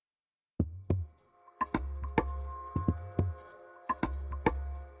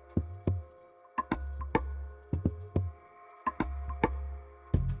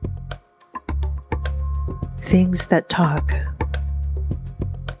Things That Talk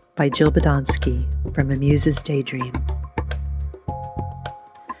by Jill Badonsky from A Muse's Daydream.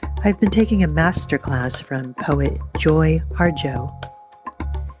 I've been taking a master class from poet Joy Harjo.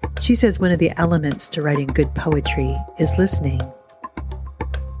 She says one of the elements to writing good poetry is listening.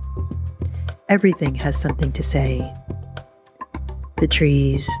 Everything has something to say. The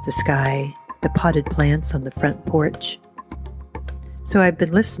trees, the sky, the potted plants on the front porch. So I've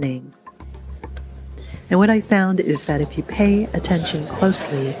been listening. And what I found is that if you pay attention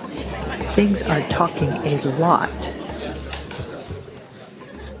closely, things are talking a lot.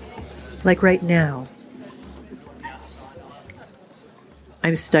 Like right now,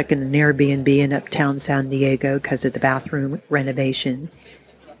 I'm stuck in an Airbnb in uptown San Diego because of the bathroom renovation,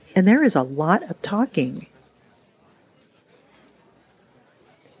 and there is a lot of talking.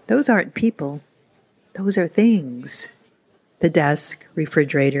 Those aren't people, those are things. The desk,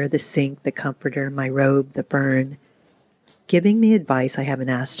 refrigerator, the sink, the comforter, my robe, the fern, giving me advice I haven't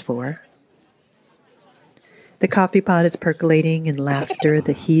asked for. The coffee pot is percolating in laughter,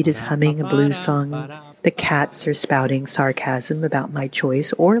 the heat is humming a blues song, the cats are spouting sarcasm about my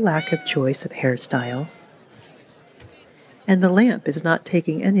choice or lack of choice of hairstyle. And the lamp is not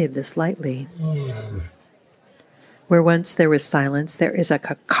taking any of this lightly. Where once there was silence, there is a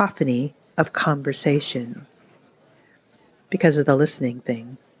cacophony of conversation. Because of the listening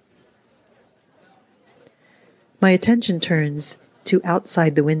thing. My attention turns to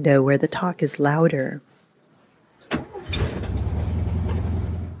outside the window where the talk is louder.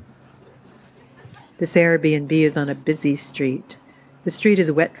 This Airbnb is on a busy street. The street is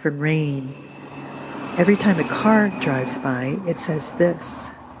wet from rain. Every time a car drives by, it says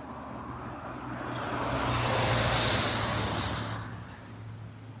this.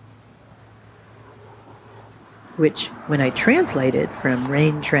 Which, when I translate it from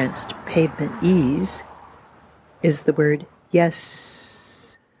rain-drenched pavement ease, is the word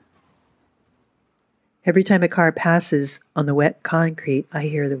yes. Every time a car passes on the wet concrete, I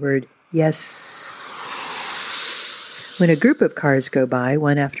hear the word yes. When a group of cars go by,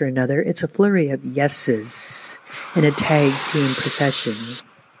 one after another, it's a flurry of yeses in a tag team procession.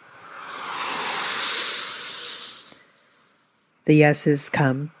 The yeses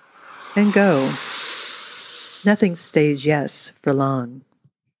come and go. Nothing stays yes for long.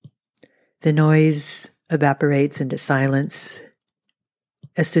 The noise evaporates into silence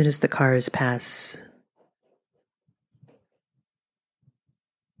as soon as the cars pass.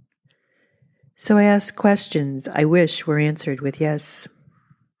 So I ask questions I wish were answered with yes.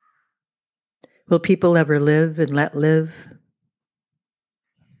 Will people ever live and let live?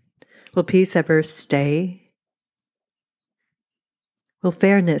 Will peace ever stay? Will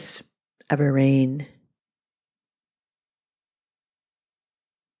fairness ever reign?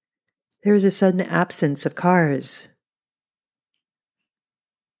 There is a sudden absence of cars.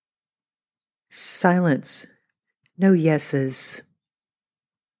 Silence. No yeses.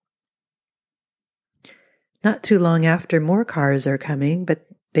 Not too long after, more cars are coming, but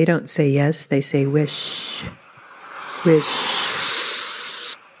they don't say yes, they say wish.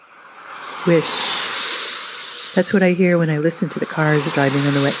 Wish. Wish. That's what I hear when I listen to the cars driving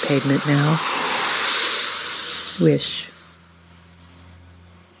on the wet pavement now. Wish.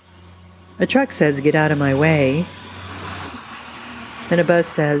 A truck says, get out of my way. Then a bus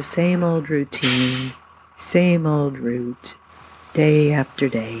says, same old routine, same old route, day after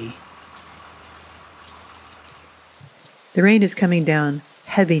day. The rain is coming down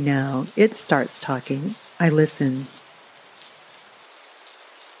heavy now. It starts talking. I listen.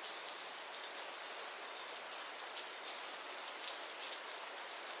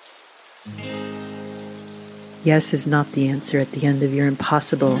 Yes is not the answer at the end of your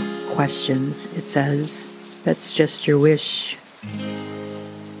impossible questions, it says. That's just your wish.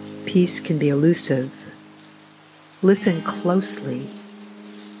 Peace can be elusive. Listen closely.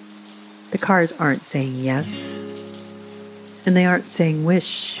 The cars aren't saying yes, and they aren't saying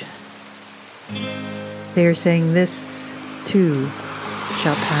wish. They are saying this, too,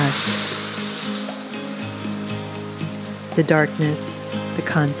 shall pass. The darkness, the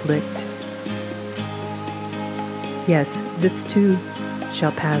conflict. Yes, this too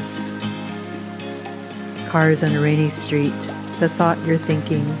shall pass. Cars on a rainy street, the thought you're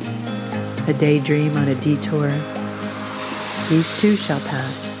thinking, a daydream on a detour. These too shall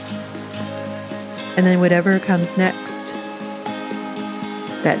pass. And then whatever comes next,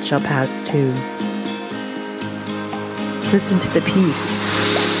 that shall pass too. Listen to the peace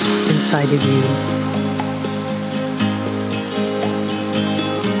inside of you.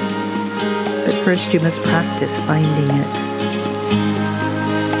 But first you must practice finding it.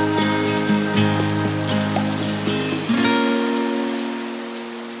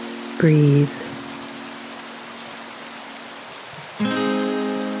 breathe.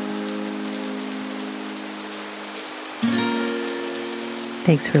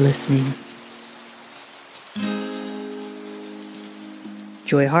 Thanks for listening.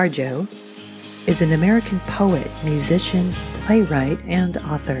 Joy Harjo is an American poet, musician, playwright, and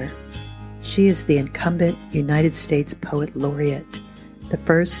author. She is the incumbent United States Poet Laureate, the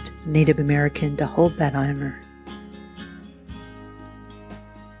first Native American to hold that honor.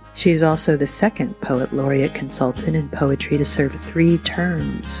 She is also the second Poet Laureate consultant in poetry to serve 3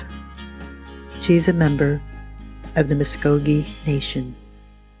 terms. She is a member of the Muskogee Nation.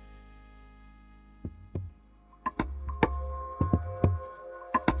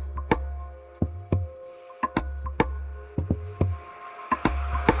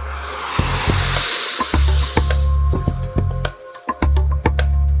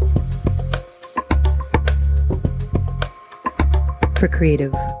 For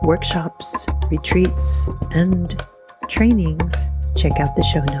creative workshops, retreats, and trainings, check out the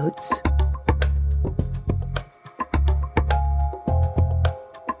show notes.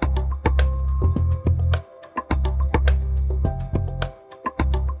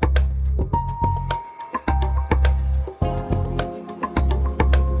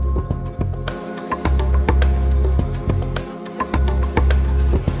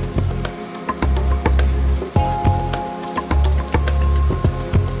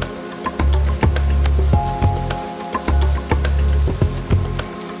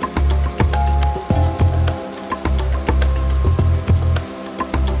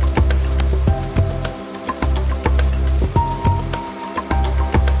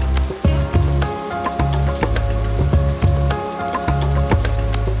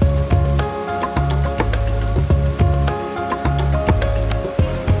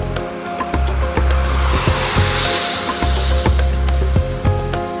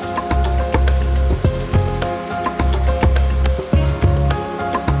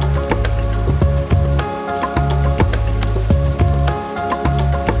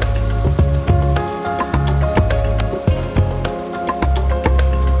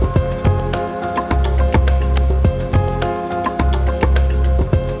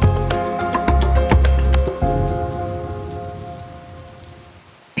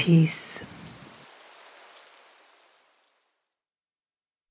 Peace.